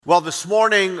Well, this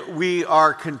morning we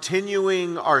are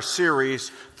continuing our series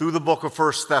through the book of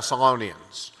 1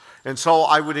 Thessalonians. And so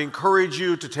I would encourage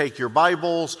you to take your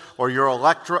Bibles or your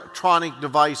electronic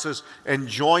devices and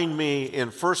join me in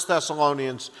 1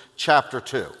 Thessalonians chapter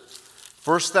 2.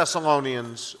 1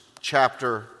 Thessalonians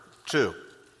chapter 2.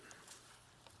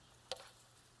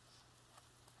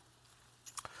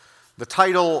 The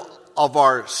title of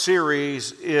our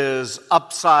series is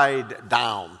Upside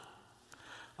Down.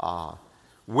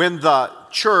 When the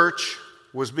church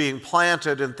was being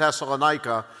planted in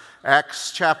Thessalonica,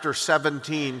 Acts chapter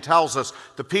 17 tells us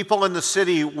the people in the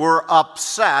city were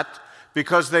upset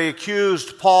because they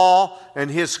accused Paul and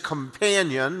his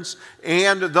companions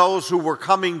and those who were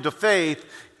coming to faith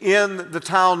in the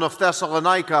town of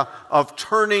Thessalonica of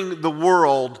turning the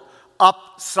world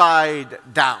upside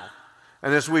down.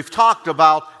 And as we've talked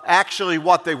about, actually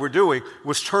what they were doing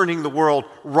was turning the world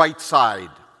right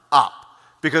side up.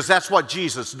 Because that's what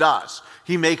Jesus does.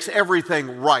 He makes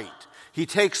everything right. He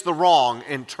takes the wrong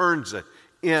and turns it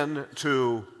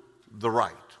into the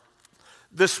right.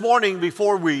 This morning,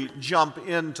 before we jump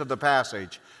into the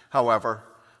passage, however,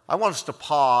 I want us to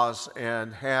pause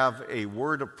and have a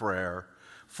word of prayer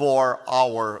for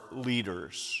our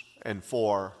leaders and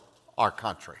for our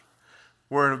country.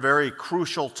 We're in a very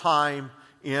crucial time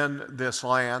in this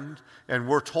land, and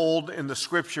we're told in the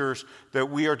scriptures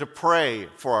that we are to pray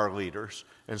for our leaders.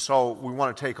 And so we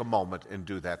want to take a moment and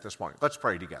do that this morning. Let's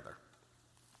pray together.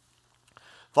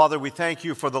 Father, we thank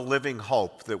you for the living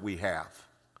hope that we have.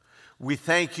 We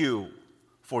thank you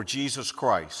for Jesus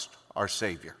Christ, our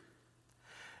Savior.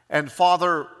 And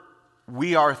Father,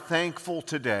 we are thankful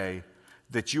today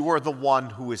that you are the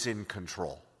one who is in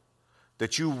control,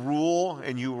 that you rule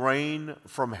and you reign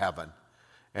from heaven,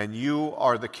 and you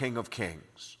are the King of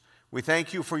Kings. We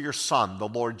thank you for your Son, the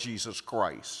Lord Jesus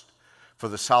Christ, for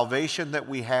the salvation that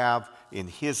we have in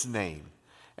his name.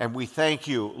 And we thank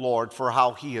you, Lord, for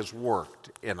how he has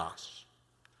worked in us.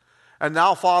 And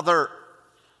now, Father,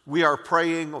 we are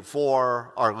praying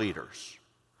for our leaders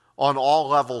on all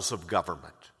levels of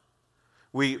government.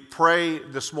 We pray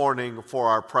this morning for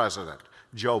our president,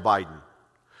 Joe Biden.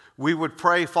 We would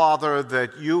pray, Father,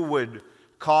 that you would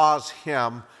cause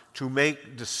him to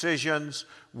make decisions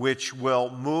which will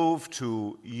move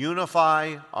to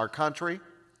unify our country.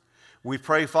 We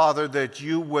pray, Father, that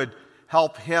you would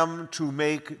help him to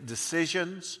make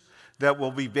decisions that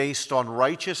will be based on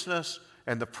righteousness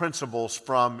and the principles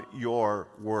from your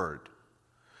word.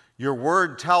 Your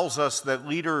word tells us that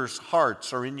leaders'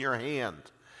 hearts are in your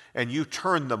hand, and you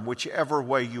turn them whichever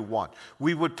way you want.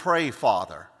 We would pray,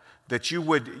 Father, that you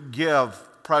would give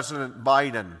President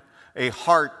Biden a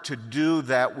heart to do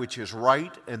that which is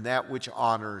right and that which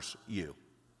honors you.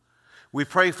 We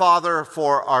pray, Father,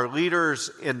 for our leaders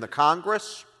in the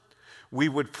Congress. We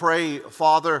would pray,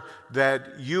 Father,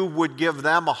 that you would give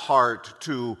them a heart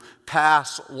to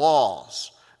pass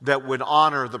laws that would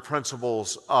honor the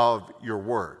principles of your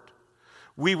word.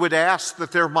 We would ask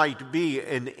that there might be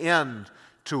an end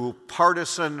to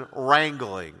partisan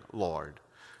wrangling, Lord,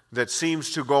 that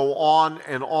seems to go on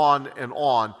and on and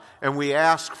on. And we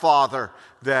ask, Father,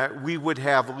 that we would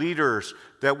have leaders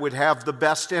that would have the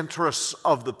best interests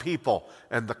of the people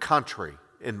and the country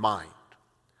in mind.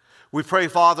 We pray,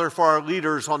 Father, for our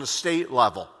leaders on a state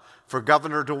level, for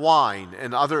Governor DeWine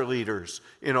and other leaders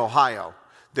in Ohio,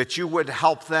 that you would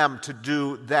help them to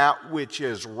do that which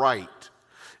is right.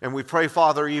 And we pray,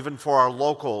 Father, even for our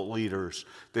local leaders,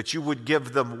 that you would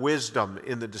give them wisdom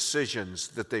in the decisions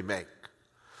that they make.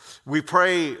 We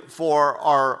pray for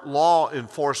our law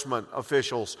enforcement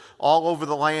officials all over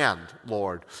the land,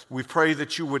 Lord. We pray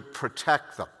that you would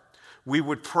protect them. We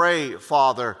would pray,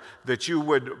 Father, that you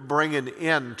would bring an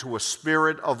end to a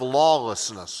spirit of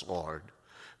lawlessness, Lord,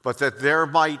 but that there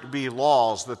might be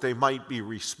laws, that they might be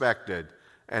respected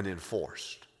and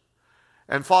enforced.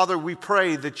 And Father, we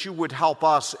pray that you would help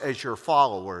us as your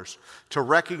followers to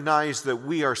recognize that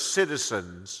we are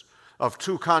citizens of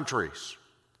two countries,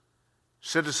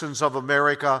 citizens of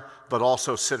America, but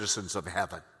also citizens of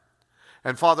heaven.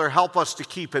 And Father, help us to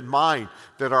keep in mind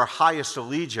that our highest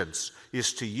allegiance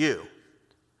is to you.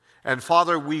 And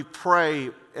Father, we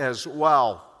pray as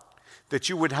well that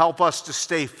you would help us to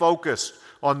stay focused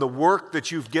on the work that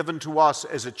you've given to us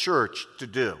as a church to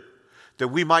do, that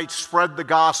we might spread the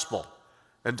gospel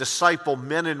and disciple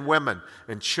men and women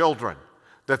and children,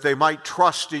 that they might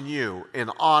trust in you and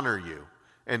honor you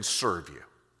and serve you.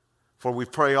 For we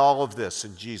pray all of this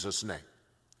in Jesus' name.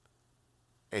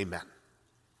 Amen.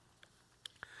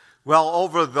 Well,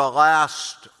 over the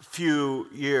last few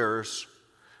years,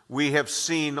 we have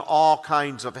seen all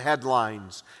kinds of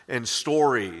headlines and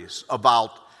stories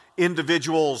about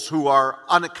individuals who are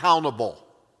unaccountable,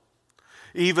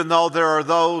 even though there are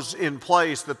those in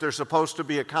place that they're supposed to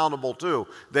be accountable to.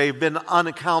 They've been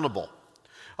unaccountable.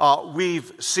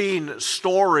 We've seen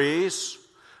stories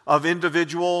of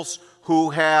individuals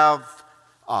who have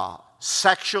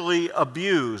sexually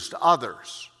abused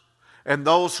others, and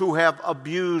those who have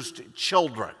abused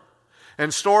children,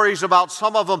 and stories about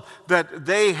some of them that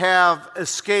they have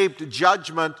escaped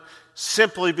judgment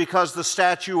simply because the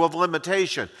statute of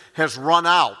limitation has run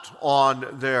out on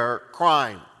their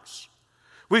crimes.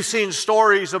 We've seen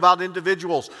stories about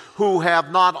individuals who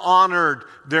have not honored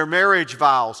their marriage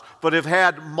vows but have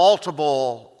had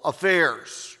multiple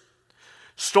affairs.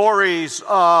 Stories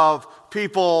of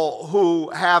people who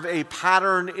have a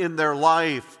pattern in their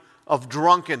life of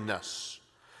drunkenness.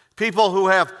 People who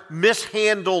have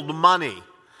mishandled money.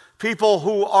 People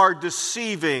who are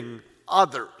deceiving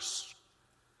others.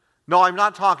 No, I'm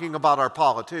not talking about our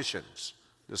politicians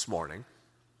this morning.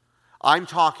 I'm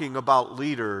talking about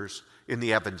leaders in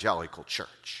the evangelical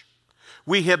church.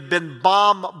 We have been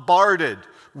bombarded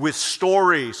with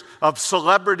stories of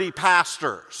celebrity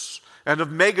pastors and of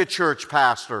megachurch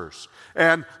pastors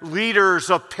and leaders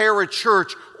of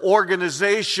parachurch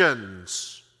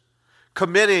organizations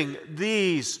committing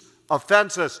these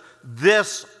offenses.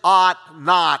 This ought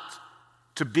not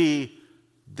to be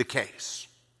the case.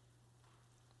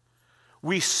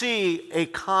 We see a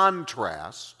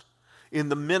contrast in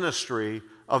the ministry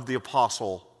of the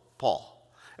Apostle Paul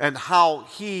and how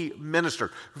he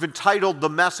ministered. We've entitled the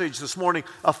message this morning,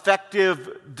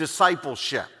 Effective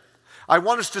Discipleship. I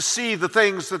want us to see the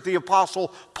things that the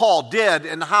Apostle Paul did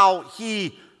and how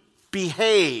he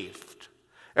behaved,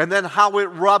 and then how it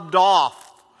rubbed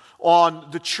off on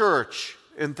the church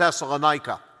in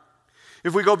Thessalonica.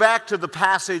 If we go back to the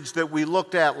passage that we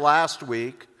looked at last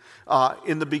week,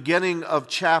 in the beginning of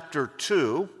chapter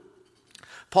 2,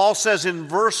 Paul says in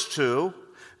verse 2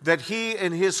 that he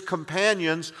and his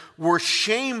companions were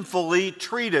shamefully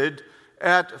treated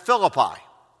at Philippi.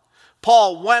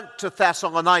 Paul went to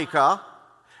Thessalonica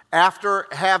after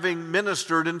having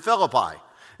ministered in Philippi.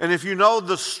 And if you know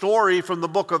the story from the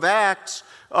book of Acts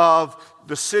of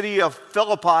the city of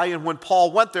Philippi, and when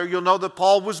Paul went there, you'll know that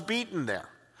Paul was beaten there.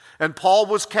 And Paul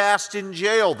was cast in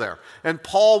jail there. And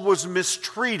Paul was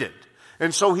mistreated.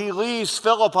 And so he leaves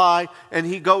Philippi and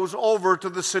he goes over to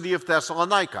the city of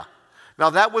Thessalonica.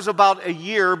 Now that was about a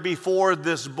year before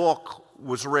this book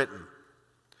was written.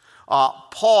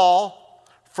 Paul,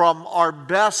 from our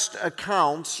best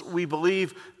accounts, we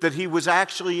believe that he was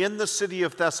actually in the city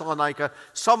of Thessalonica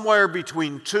somewhere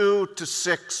between 2 to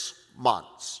 6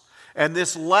 months. And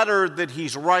this letter that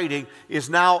he's writing is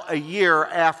now a year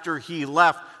after he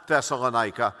left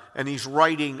Thessalonica, and he's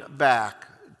writing back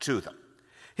to them.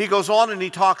 He goes on and he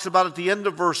talks about at the end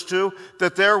of verse 2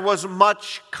 that there was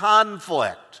much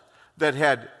conflict that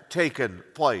had taken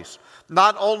place,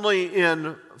 not only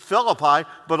in Philippi,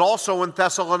 but also in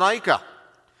Thessalonica.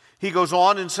 He goes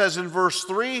on and says in verse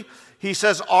 3, he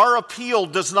says, our appeal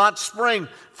does not spring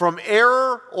from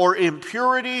error or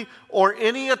impurity or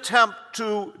any attempt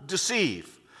to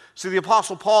deceive. See, the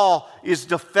Apostle Paul is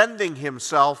defending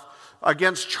himself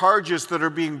against charges that are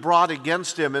being brought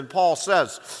against him. And Paul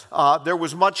says, there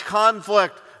was much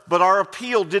conflict, but our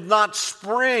appeal did not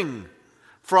spring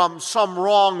from some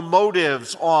wrong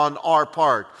motives on our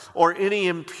part or any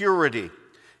impurity.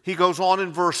 He goes on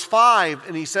in verse 5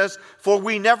 and he says, for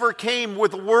we never came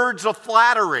with words of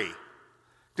flattery.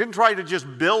 Didn't try to just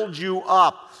build you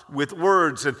up with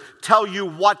words and tell you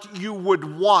what you would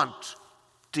want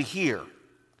to hear.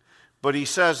 But he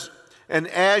says, and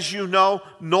as you know,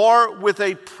 nor with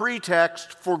a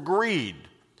pretext for greed.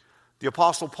 The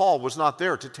Apostle Paul was not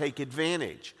there to take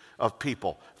advantage of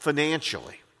people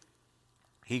financially.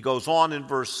 He goes on in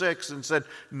verse 6 and said,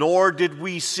 nor did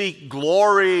we seek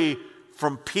glory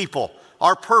from people.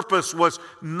 Our purpose was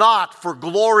not for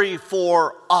glory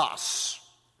for us.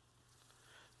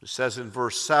 It says in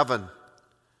verse 7,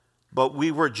 but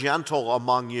we were gentle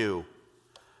among you,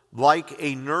 like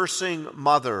a nursing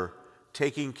mother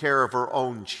taking care of her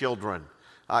own children.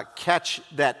 Catch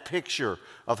that picture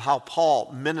of how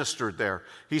Paul ministered there.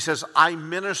 He says, I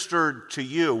ministered to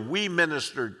you, we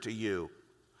ministered to you,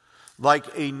 like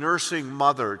a nursing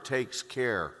mother takes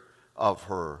care of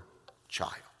her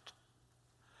child.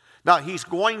 Now, he's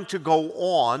going to go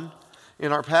on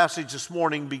in our passage this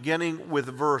morning, beginning with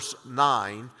verse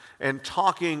 9, and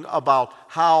talking about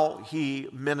how he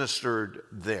ministered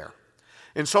there.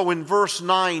 And so in verse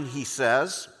 9, he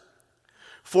says,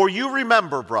 for you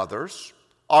remember, brothers,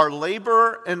 our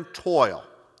labor and toil.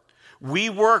 We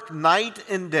work night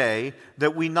and day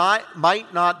that we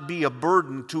might not be a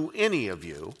burden to any of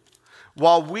you,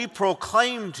 while we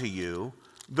proclaim to you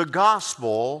the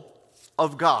gospel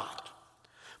of God.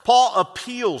 Paul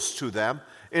appeals to them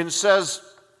and says,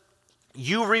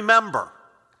 you remember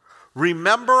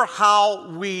how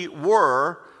we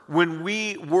were when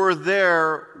we were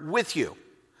there with you.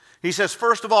 He says,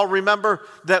 first of all, remember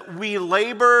that we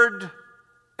labored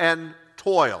and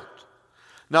toiled.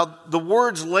 Now, the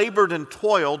words labored and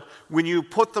toiled, when you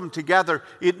put them together,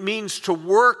 it means to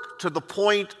work to the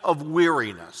point of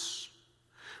weariness.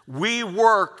 We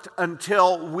worked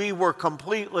until we were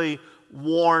completely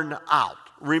worn out.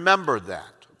 Remember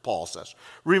that, Paul says.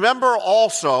 Remember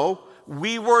also,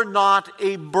 we were not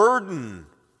a burden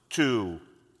to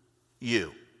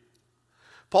you.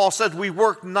 Paul said we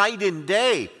worked night and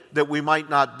day that we might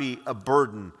not be a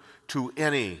burden to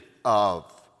any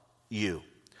of you.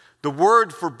 The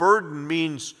word for burden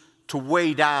means to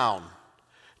weigh down,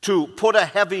 to put a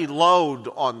heavy load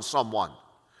on someone,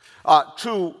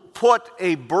 to put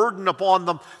a burden upon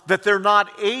them that they're not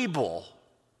able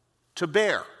to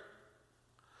bear.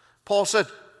 Paul said,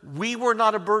 we were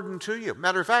not a burden to you.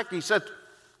 Matter of fact, he said,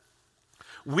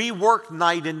 we worked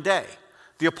night and day.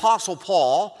 The Apostle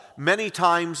Paul, many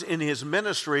times in his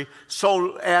ministry,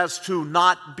 so as to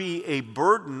not be a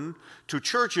burden to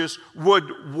churches,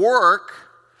 would work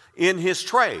in his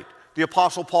trade. The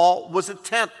Apostle Paul was a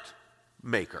tent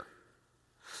maker.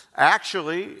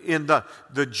 Actually, in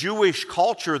the Jewish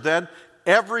culture then,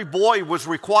 every boy was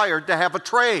required to have a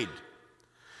trade.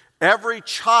 Every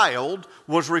child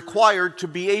was required to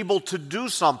be able to do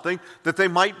something that they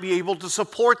might be able to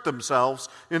support themselves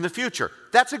in the future.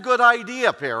 That's a good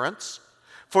idea, parents,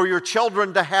 for your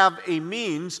children to have a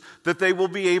means that they will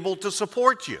be able to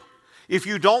support you. If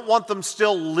you don't want them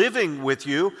still living with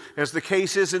you, as the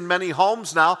case is in many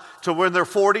homes now, to when they're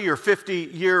 40 or 50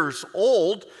 years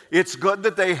old, it's good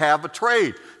that they have a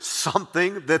trade,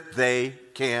 something that they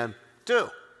can do.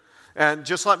 And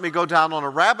just let me go down on a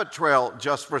rabbit trail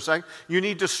just for a second. You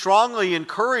need to strongly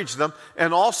encourage them.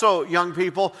 And also, young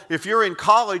people, if you're in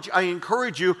college, I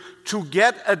encourage you to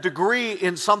get a degree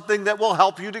in something that will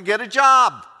help you to get a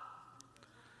job.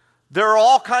 There are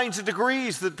all kinds of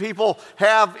degrees that people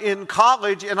have in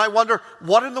college, and I wonder,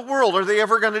 what in the world are they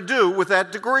ever going to do with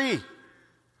that degree?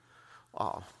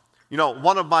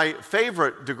 One of my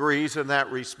favorite degrees in that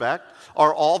respect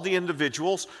are all the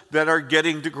individuals that are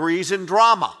getting degrees in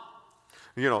drama.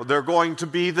 They're going to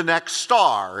be the next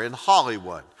star in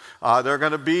Hollywood. They're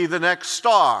going to be the next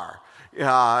star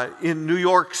in New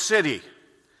York City.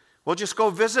 Well, just go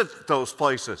visit those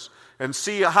places and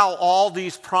see how all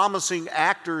these promising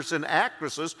actors and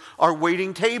actresses are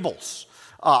waiting tables.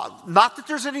 Not that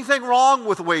there's anything wrong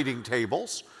with waiting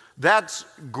tables. That's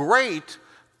great,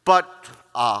 but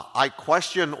I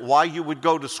question why you would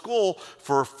go to school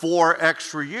for 4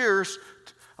 extra years.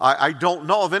 I don't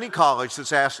know of any college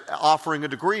that's offering a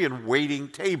degree in waiting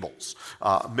tables.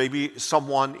 Maybe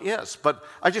someone is. But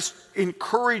I just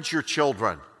encourage your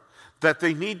children that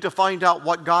they need to find out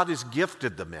what God has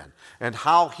gifted them in and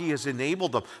how He has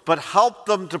enabled them. But help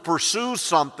them to pursue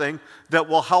something that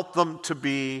will help them to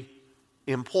be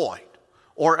employed.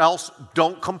 Or else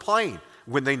don't complain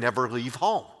when they never leave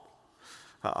home.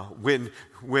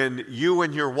 When you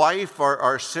and your wife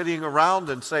are sitting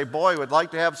around and say, boy, we'd like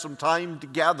to have some time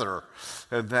together,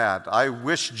 and that, I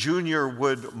wish Junior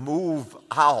would move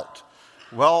out.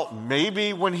 Well,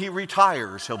 maybe when he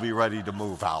retires, he'll be ready to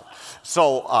move out.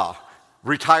 So,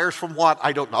 retires from what?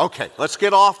 I don't know. Okay, let's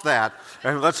get off that,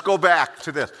 and let's go back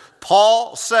to this.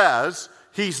 Paul says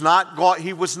he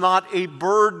was not a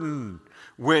burden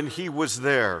when he was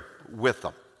there with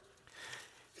them.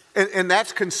 And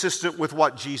that's consistent with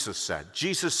what Jesus said.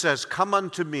 Jesus says, come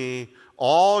unto me,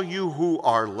 all you who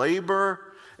labor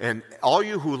and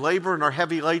are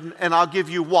heavy laden, and I'll give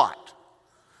you what?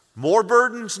 More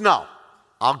burdens? No.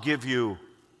 I'll give you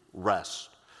rest.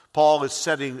 Paul is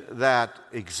setting that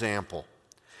example.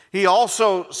 He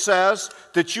also says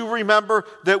that you remember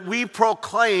that we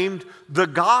proclaimed the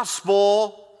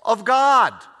gospel of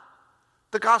God.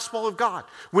 The gospel of God.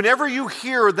 Whenever you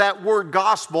hear that word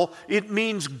gospel, it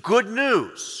means good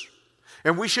news.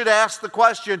 And we should ask the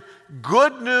question,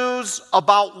 good news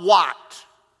about what?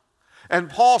 And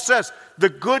Paul says, the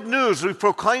good news, we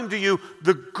proclaim to you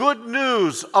the good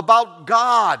news about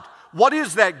God. What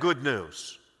is that good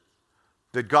news?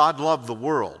 That God loved the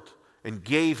world and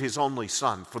gave His only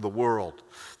Son for the world.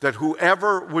 That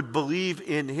whoever would believe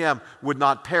in Him would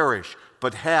not perish,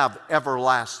 but have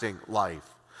everlasting life.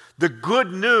 The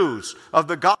good news of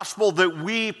the gospel that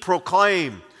we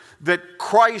proclaim, that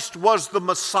Christ was the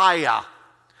Messiah.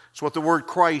 That's what the word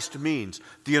Christ means,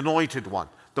 the anointed one,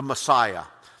 the Messiah.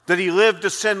 That He lived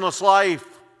a sinless life,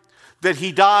 that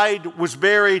he died, was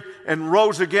buried, and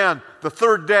rose again the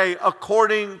third day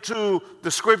according to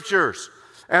the Scriptures.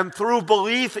 And through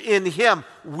belief in him,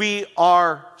 we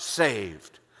are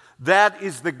saved. That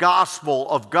is the gospel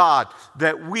of God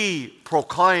that we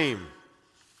proclaim.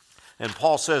 And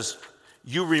Paul says,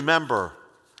 you remember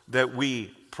that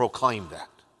we proclaim that.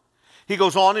 He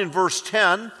goes on in verse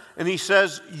 10, and he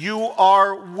says, you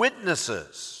are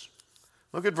witnesses.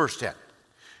 Look at verse 10.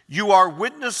 You are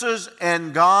witnesses,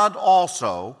 and God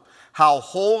also, how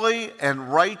holy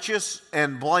and righteous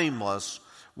and blameless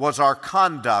was our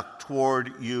conduct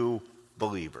toward you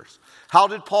believers. How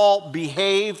did Paul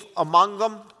behave among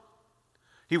them?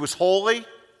 He was holy,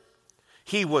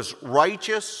 he was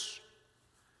righteous,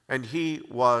 and he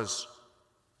was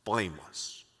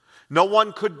blameless. No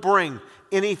one could bring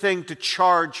anything to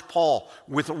charge Paul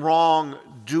with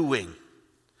wrongdoing.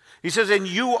 He says, and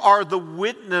you are the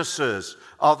witnesses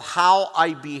of how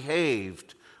I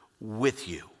behaved with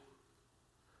you.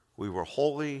 We were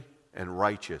holy and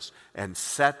righteous and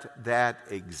set that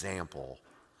example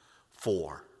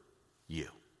for you.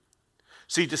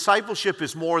 See, discipleship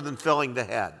is more than filling the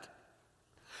head.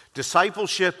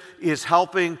 Discipleship is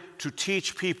helping to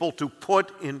teach people to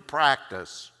put in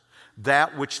practice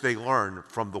that which they learn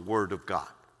from the Word of God.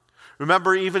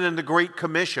 Remember, even in the Great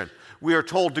Commission, we are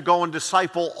told to go and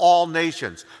disciple all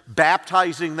nations,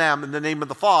 baptizing them in the name of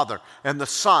the Father and the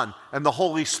Son and the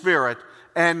Holy Spirit,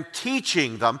 and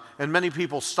teaching them, and many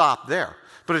people stop there.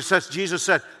 But it says, Jesus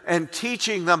said, and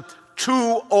teaching them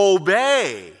to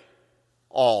obey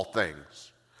all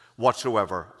things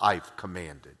whatsoever I've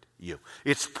commanded you.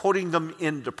 It's putting them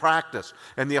into practice.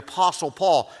 And the Apostle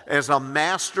Paul, as a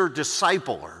master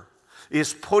discipler,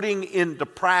 is putting into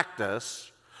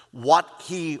practice what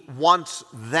he wants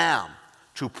them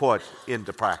to put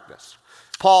into practice.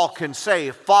 Paul can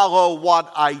say, follow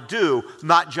what I do,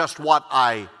 not just what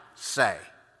I say.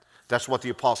 That's what the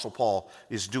Apostle Paul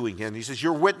is doing here. And he says,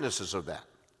 you're witnesses of that.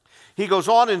 He goes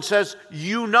on and says,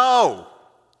 you know,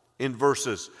 in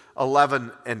verses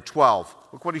 11 and 12.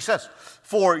 Look what he says.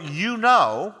 For you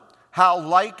know how,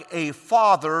 like a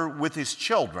father with his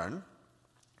children,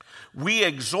 we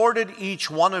exhorted each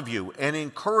one of you and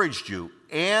encouraged you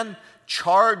and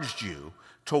charged you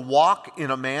to walk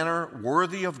in a manner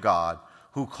worthy of God,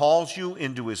 who calls you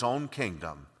into his own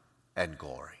kingdom and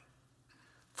glory.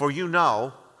 For you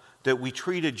know that we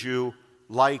treated you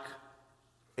like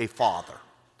a father.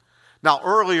 Now,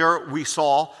 earlier we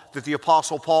saw that the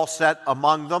Apostle Paul said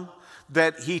among them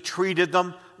that he treated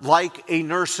them like a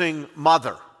nursing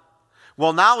mother.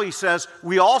 Well, now he says,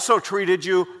 we also treated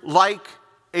you like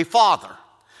a father.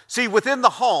 See, within the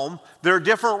home, there are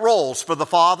different roles for the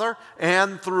father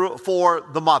and for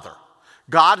the mother.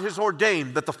 God has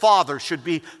ordained that the father should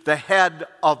be the head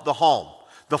of the home.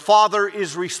 The father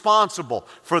is responsible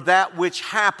for that which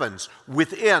happens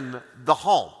within the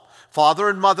home. Father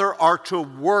and mother are to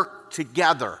work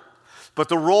together. But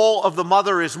the role of the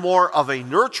mother is more of a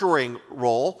nurturing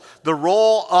role. The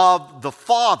role of the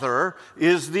father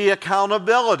is the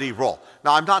accountability role.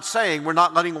 Now, I'm not saying we're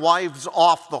not letting wives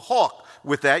off the hook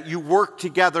with that. You work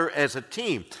together as a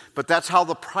team. But that's how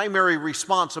the primary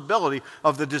responsibility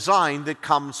of the design that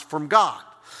comes from God.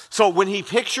 So when he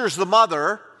pictures the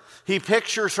mother, he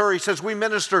pictures her, he says, we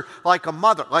minister like a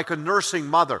mother, like a nursing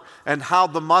mother, and how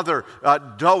the mother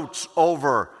dotes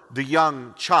over the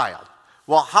young child.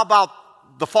 Well, how about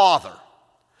the father?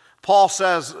 Paul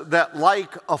says that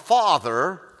like a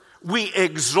father, we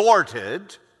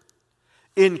exhorted,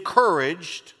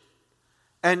 encouraged,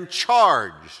 and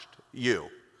charged you.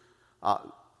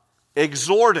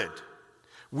 Exhorted.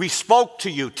 We spoke to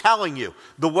you, telling you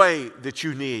the way that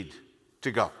you need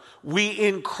to go. We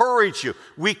encourage you.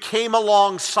 We came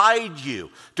alongside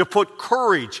you to put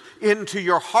courage into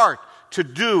your heart to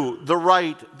do the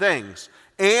right things.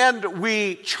 And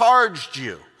we charged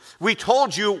you. We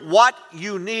told you what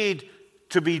you need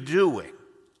to be doing.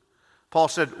 Paul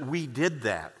said, we did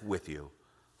that with you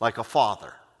like a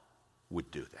father would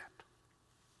do that.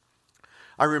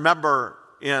 I remember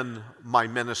in my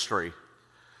ministry,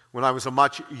 when I was a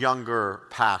much younger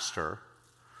pastor,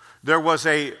 there was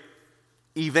a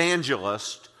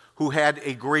evangelist who had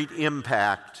a great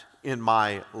impact in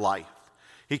my life.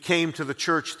 He came to the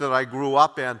church that I grew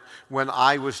up in when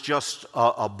I was just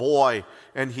a boy,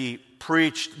 and he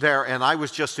preached there, and I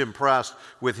was just impressed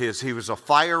with he was a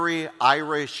fiery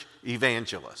Irish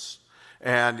evangelist,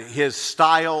 and his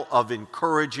style of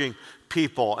encouraging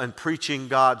people and preaching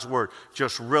God's word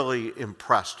just really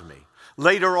impressed me.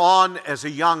 Later on, as a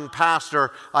young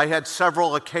pastor, I had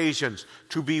several occasions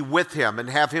to be with him and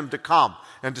have him to come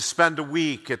and to spend a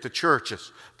week at the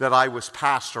churches that I was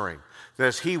pastoring,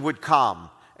 as he would come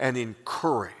and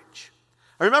encourage.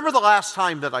 I remember the last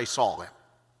time that I saw him.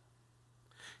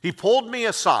 He pulled me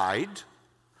aside.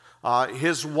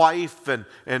 His wife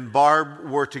and Barb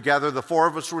were together. The four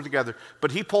of us were together.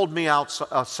 But he pulled me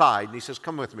aside, and he says,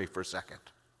 come with me for a second.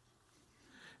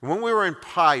 And when we were in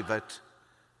private,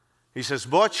 he says,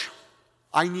 Butch,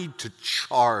 I need to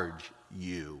charge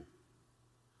you.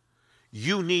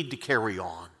 You need to carry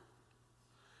on.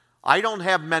 I don't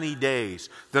have many days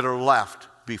that are left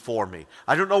before me.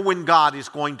 I don't know when God is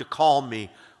going to call me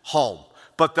home.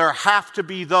 But there have to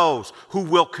be those who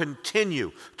will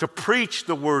continue to preach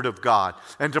the Word of God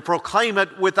and to proclaim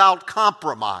it without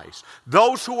compromise.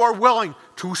 Those who are willing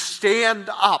to stand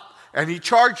up. And he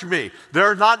charged me. There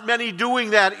are not many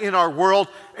doing that in our world,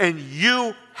 and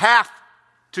you have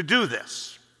to do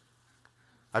this.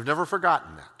 I've never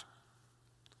forgotten that.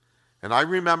 And I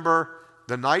remember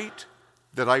the night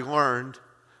that I learned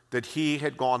that he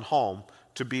had gone home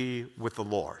to be with the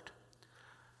Lord.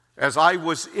 As I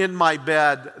was in my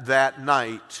bed that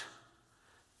night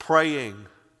praying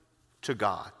to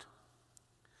God,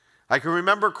 I can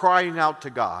remember crying out to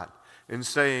God and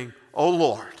saying, "Oh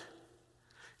Lord,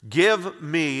 give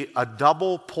me a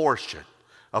double portion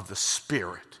of the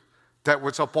Spirit that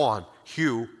was upon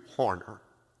Hugh Horner.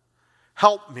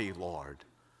 Help me, Lord,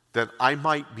 that I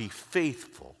might be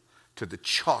faithful to the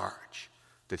charge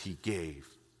that He gave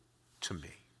to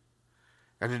me."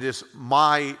 And it is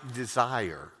my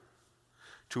desire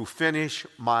to finish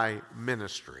my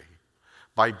ministry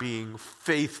by being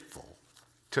faithful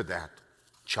to that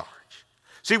charge.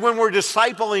 See, when we're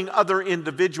discipling other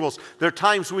individuals, there are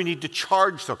times we need to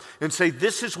charge them and say,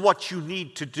 this is what you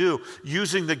need to do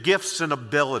using the gifts and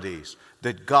abilities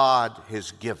that God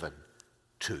has given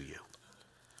to you.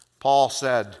 Paul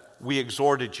said, we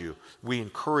exhorted you, we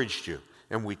encouraged you,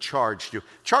 and we charged you.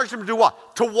 Charged them to do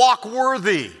what? To walk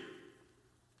worthy.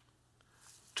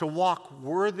 To walk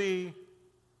worthy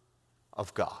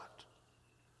of God.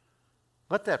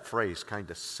 Let that phrase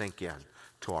kind of sink in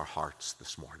to our hearts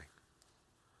this morning.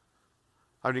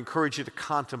 I would encourage you to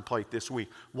contemplate this week.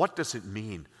 What does it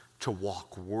mean to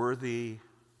walk worthy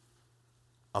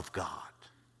of God?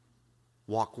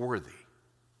 Walk worthy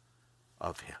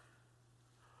of Him.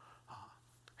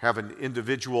 Have an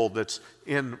individual that's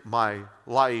in my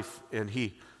life, and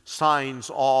he signs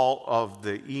all of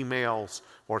the emails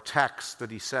or texts that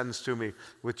he sends to me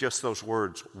with just those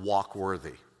words, walk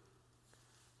worthy.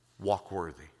 Walk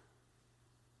worthy.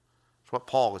 It's what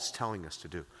Paul is telling us to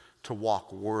do, to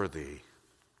walk worthy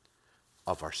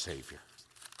of our Savior.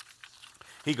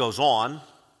 He goes on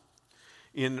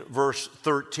in verse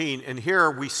 13, and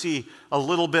here we see a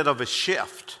little bit of a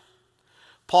shift.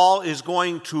 Paul is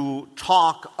going to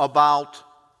talk about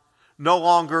no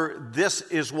longer this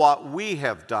is what we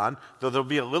have done, though there'll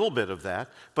be a little bit of that,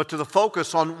 but to the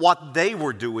focus on what they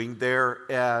were doing there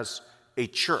as a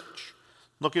church.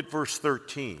 Look at verse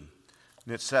 13,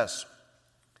 and it says,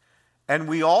 "And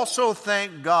we also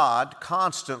thank God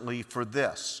constantly for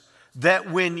this, that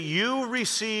when you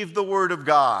received the word of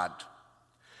God,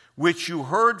 which you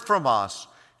heard from us,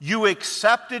 you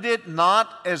accepted it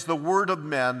not as the word of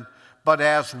men, but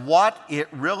as what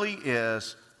it really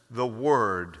is, the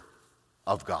word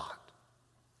of God."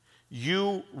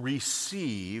 You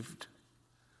received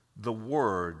the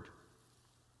word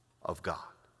of God.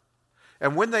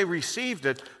 And when they received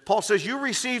it, Paul says, you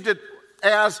received it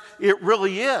as it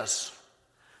really is.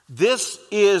 This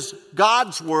is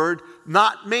God's word,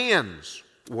 not man's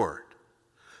word.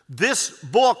 This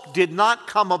book did not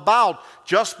come about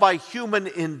just by human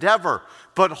endeavor,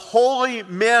 but holy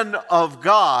men of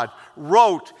God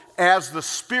wrote as the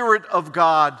Spirit of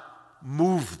God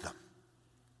moved them.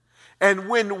 And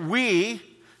when we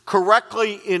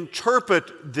correctly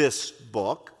interpret this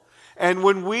book, and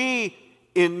when we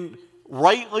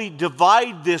rightly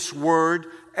divide this word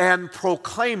and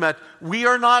proclaim it, we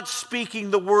are not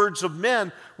speaking the words of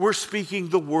men, we're speaking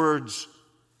the words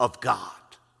of God.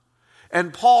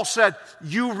 And Paul said,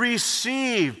 you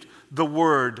received the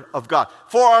word of God.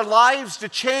 For our lives to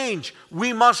change,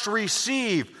 we must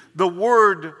receive the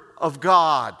word of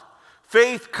God.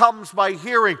 Faith comes by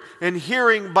hearing, and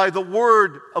hearing by the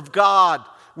word of God.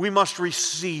 We must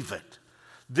receive it.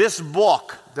 This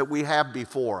book that we have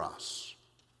before us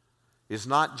is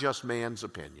not just man's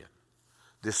opinion.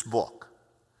 This book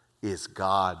is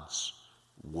God's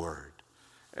word.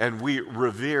 And we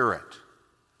revere it,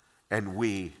 and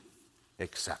we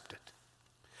accept it.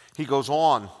 He goes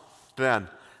on then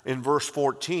in verse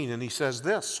 14, and he says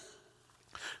this,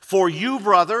 "For you,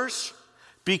 brothers,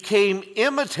 became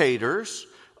imitators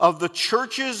of the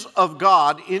churches of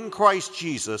God in Christ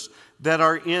Jesus that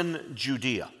are in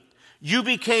Judea." You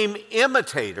became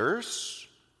imitators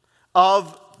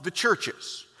of the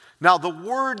churches. Now, the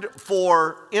word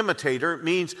for imitator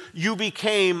means you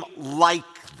became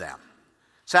like them.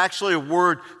 It's actually a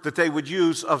word that they would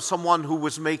use of someone who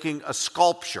was making a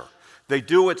sculpture. They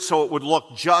do it so it would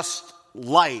look just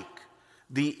like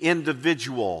the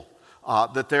individual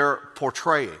that they're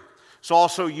portraying. It's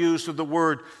also used of the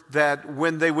word that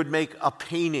when they would make a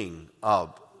painting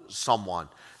of someone,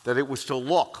 that it was to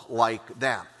look like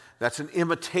them. That's an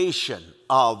imitation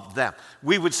of them.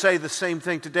 We would say the same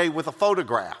thing today with a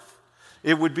photograph.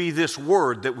 It would be this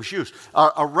word that was used,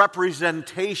 a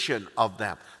representation of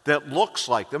them that looks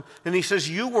like them. And he says,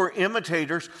 you were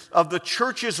imitators of the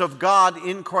churches of God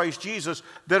in Christ Jesus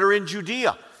that are in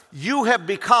Judea. You have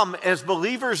become, as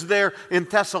believers there in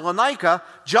Thessalonica,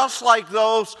 just like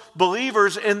those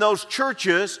believers in those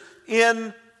churches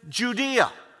in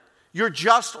Judea. You're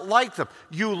just like them.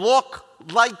 You look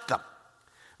like them.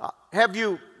 Have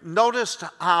you noticed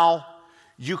how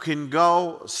you can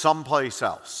go someplace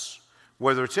else,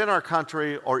 whether it's in our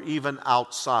country or even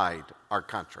outside our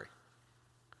country,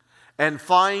 and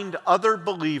find other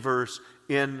believers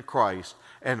in Christ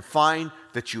and find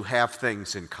that you have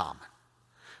things in common?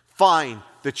 Find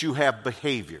that you have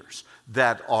behaviors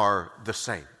that are the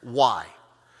same. Why?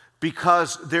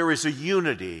 Because there is a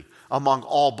unity among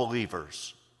all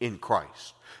believers in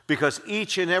Christ. Because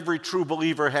each and every true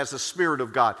believer has the Spirit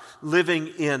of God living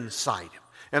inside him.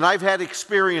 And I've had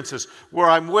experiences where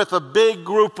I'm with a big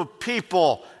group of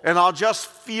people and I'll just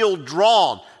feel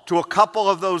drawn to a couple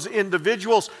of those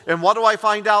individuals. And what do I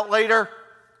find out later?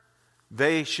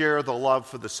 They share the love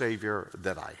for the Savior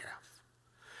that I have.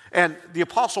 And the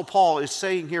Apostle Paul is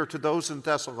saying here to those in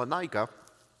Thessalonica,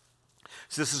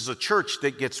 this is a church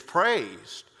that gets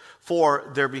praised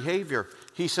for their behavior.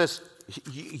 He says,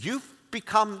 you've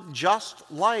become just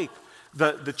like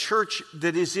the church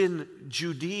that is in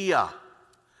Judea,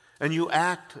 and you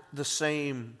act the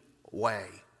same way.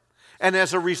 And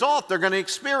as a result, they're going to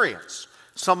experience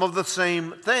some of the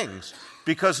same things.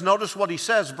 Because notice what he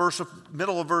says,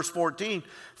 middle of verse 14.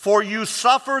 For you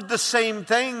suffered the same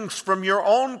things from your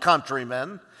own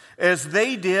countrymen as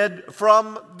they did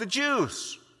from the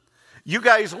Jews. You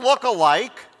guys look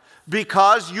alike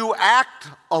because you act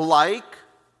alike,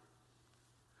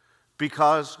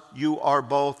 because you are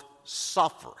both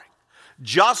suffering.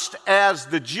 Just as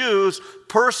the Jews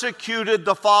persecuted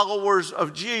the followers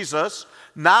of Jesus,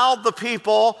 now the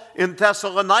people in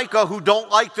Thessalonica who don't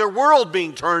like their world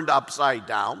being turned upside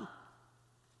down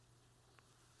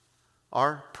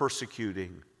are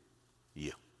persecuting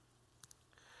you.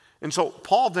 And so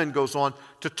Paul then goes on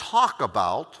to talk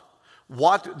about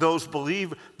what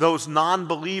those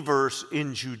non-believers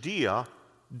in Judea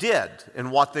did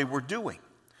and what they were doing.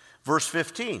 Verse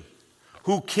 15,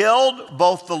 who killed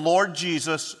both the Lord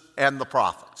Jesus and the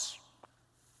prophets.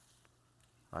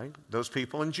 Right? Those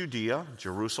people in Judea,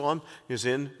 Jerusalem is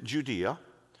in Judea.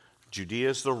 Judea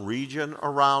is the region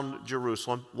around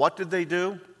Jerusalem. What did they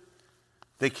do?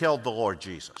 They killed the Lord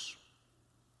Jesus.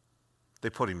 They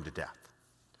put him to death.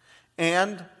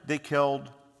 And they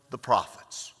killed the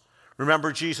prophets.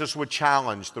 Remember, Jesus would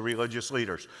challenge the religious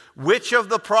leaders. Which of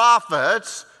the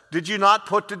prophets did you not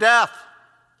put to death?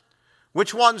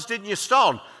 Which ones didn't you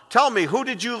stone? Tell me, who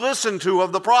did you listen to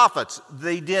of the prophets?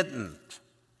 They didn't.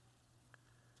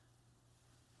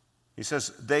 He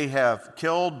says, they have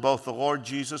killed both the Lord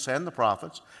Jesus and the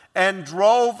prophets and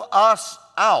drove us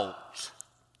out.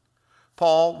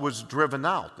 Paul was driven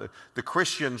out. The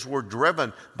Christians were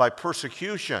driven by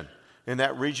persecution in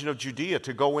that region of Judea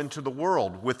to go into the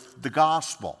world with the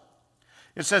gospel.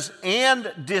 It says,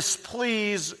 and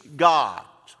displease God.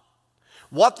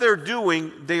 What they're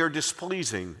doing, they are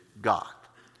displeasing God.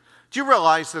 Do you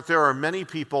realize that there are many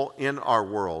people in our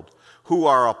world who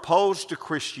are opposed to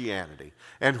Christianity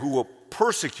and who will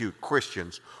persecute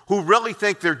Christians who really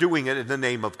think they're doing it in the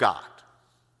name of God?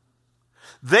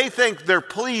 They think they're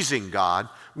pleasing God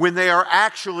when they are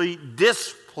actually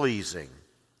displeasing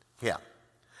him.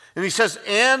 And he says,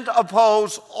 and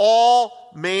oppose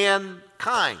all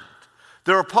mankind.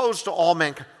 They're opposed to all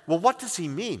mankind. Well, what does he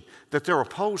mean that they're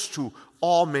opposed to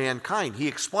all mankind? He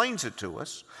explains it to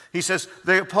us. He says,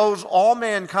 they oppose all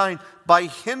mankind by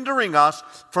hindering us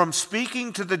from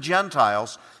speaking to the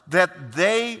Gentiles that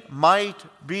they might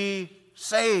be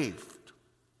saved.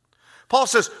 Paul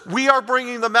says, we are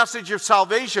bringing the message of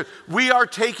salvation. We are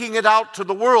taking it out to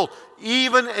the world,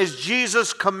 even as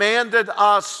Jesus commanded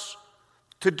us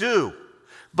to do.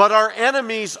 But our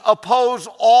enemies oppose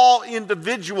all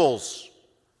individuals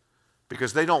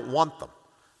because they don't want them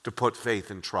to put faith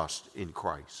and trust in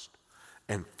Christ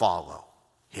and follow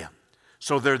him.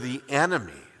 So they're the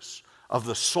enemies of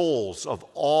the souls of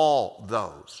all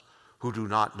those who do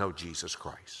not know Jesus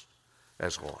Christ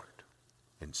as Lord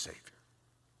and Savior.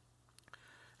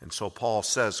 And so Paul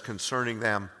says concerning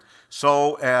them,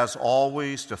 so as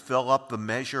always to fill up the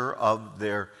measure of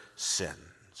their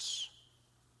sins.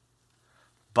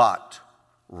 But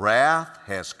wrath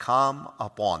has come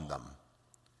upon them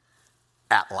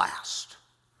at last.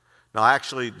 Now,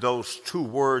 actually, those two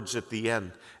words at the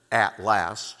end, at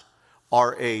last,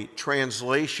 are a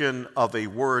translation of a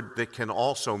word that can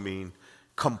also mean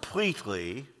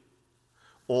completely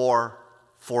or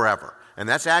forever. And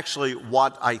that's actually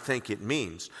what I think it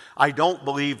means. I don't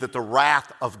believe that the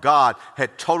wrath of God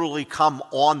had totally come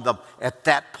on them at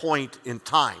that point in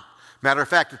time. Matter of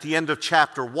fact, at the end of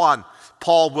chapter 1,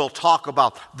 Paul will talk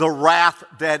about the wrath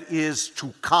that is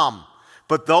to come.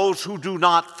 But those who do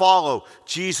not follow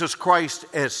Jesus Christ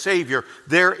as Savior,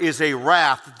 there is a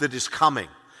wrath that is coming.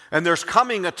 And there's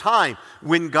coming a time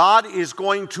when God is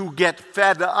going to get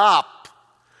fed up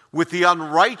with the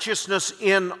unrighteousness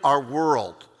in our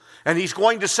world. And he's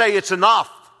going to say it's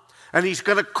enough. And he's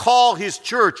going to call his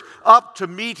church up to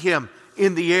meet him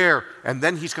in the air. And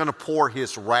then he's going to pour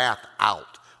his wrath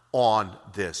out on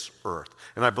this earth.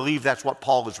 And I believe that's what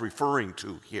Paul is referring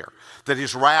to here. That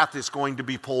his wrath is going to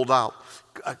be pulled out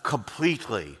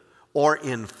completely or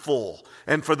in full.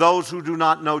 And for those who do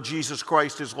not know Jesus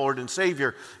Christ as Lord and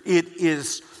Savior, it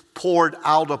is poured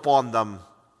out upon them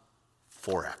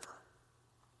forever.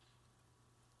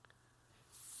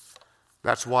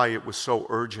 That's why it was so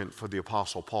urgent for the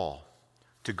Apostle Paul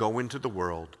to go into the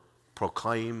world,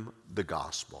 proclaim the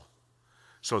gospel,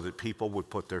 so that people would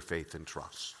put their faith and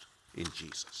trust in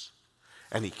Jesus.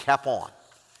 And he kept on,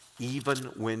 even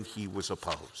when he was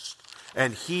opposed.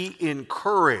 And he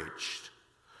encouraged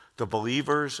the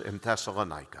believers in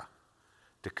Thessalonica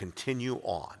to continue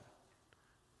on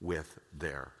with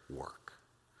their work.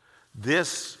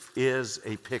 This is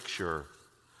a picture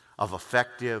of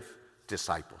effective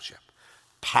discipleship,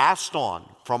 passed on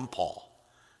from Paul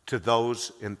to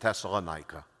those in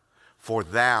Thessalonica, for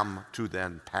them to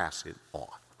then pass it on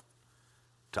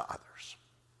to others.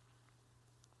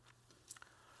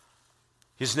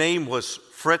 His name was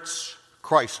Fritz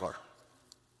Kreisler.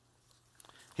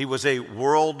 He was a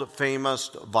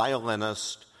world-famous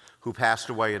violinist who passed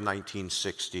away in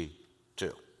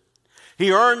 1962.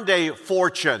 He earned a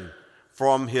fortune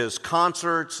from his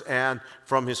concerts and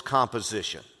from his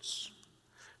compositions.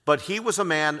 But he was a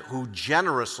man who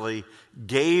generously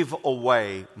gave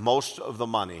away most of the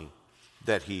money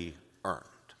that he earned.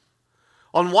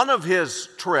 On one of his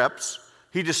trips,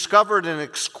 he discovered an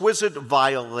exquisite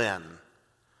violin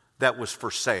that was for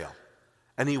sale,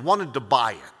 and he wanted to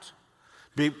buy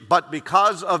it. But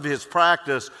because of his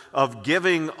practice of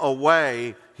giving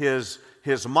away his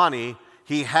money,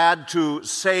 he had to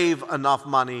save enough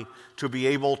money to be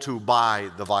able to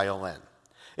buy the violin.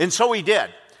 And so he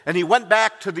did. And he went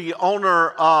back to the owner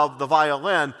of the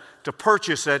violin to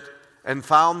purchase it and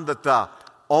found that the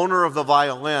owner of the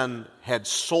violin had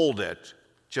sold it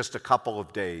just a couple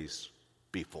of days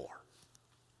before.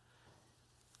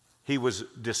 He was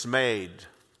dismayed,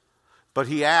 but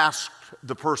he asked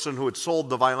the person who had sold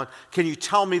the violin, "Can you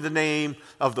tell me the name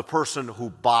of the person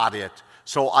who bought it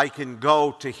so I can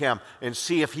go to him and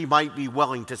see if he might be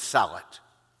willing to sell it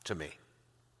to me?"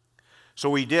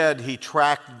 So he did. He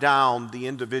tracked down the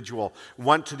individual,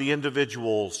 went to the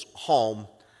individual's home,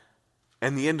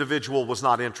 and the individual was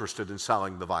not interested in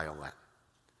selling the violin.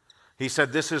 He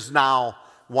said, "This is now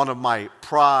one of my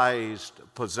prized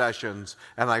possessions,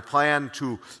 and I plan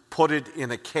to put it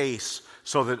in a case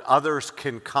so that others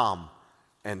can come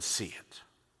and see it."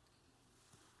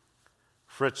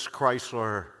 Fritz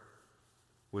Kreisler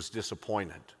was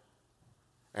disappointed,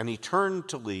 and he turned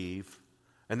to leave,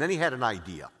 and then he had an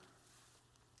idea.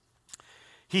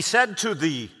 He said to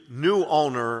the new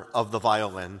owner of the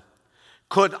violin,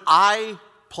 "Could I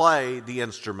play the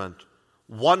instrument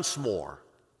once more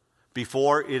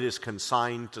before it is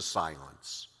consigned to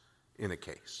silence in a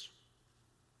case?"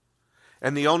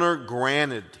 And the owner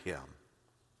granted him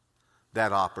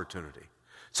that opportunity.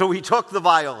 So he took the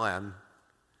violin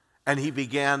and he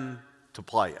began to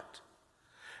play it.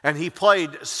 And he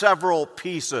played several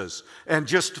pieces and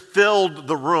just filled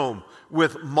the room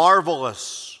with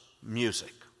marvelous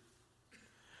music.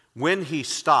 When he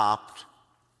stopped,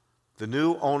 the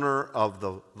new owner of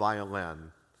the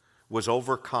violin was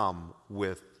overcome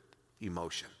with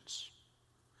emotions.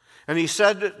 And he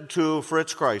said to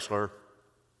Fritz Kreisler,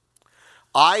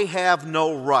 "I have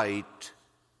no right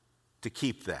to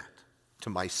keep that to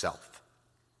myself.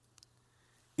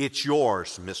 It's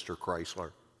yours, Mr.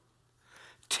 Kreisler.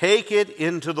 Take it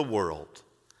into the world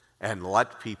and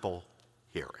let people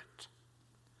hear it."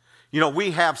 You know,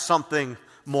 we have something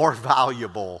more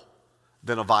valuable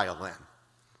than a violin.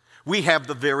 We have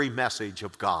the very message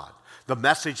of God, the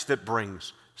message that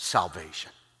brings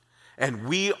salvation. And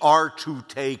we are to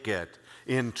take it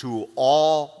into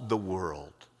all the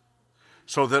world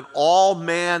so that all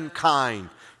mankind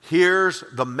hears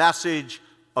the message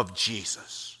of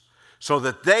Jesus, so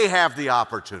that they have the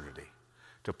opportunity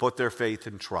to put their faith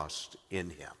and trust in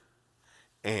him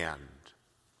and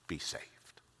be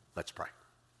saved. Let's pray.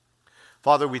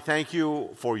 Father, we thank you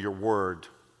for your word.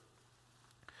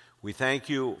 We thank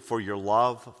you for your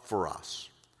love for us.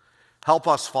 Help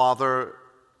us, Father,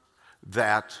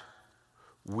 that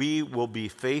we will be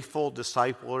faithful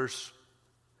disciplers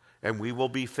and we will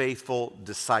be faithful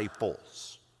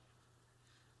disciples,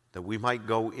 that we might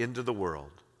go into the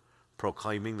world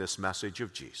proclaiming this message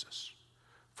of Jesus.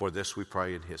 For this we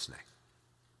pray in his name.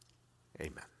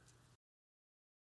 Amen.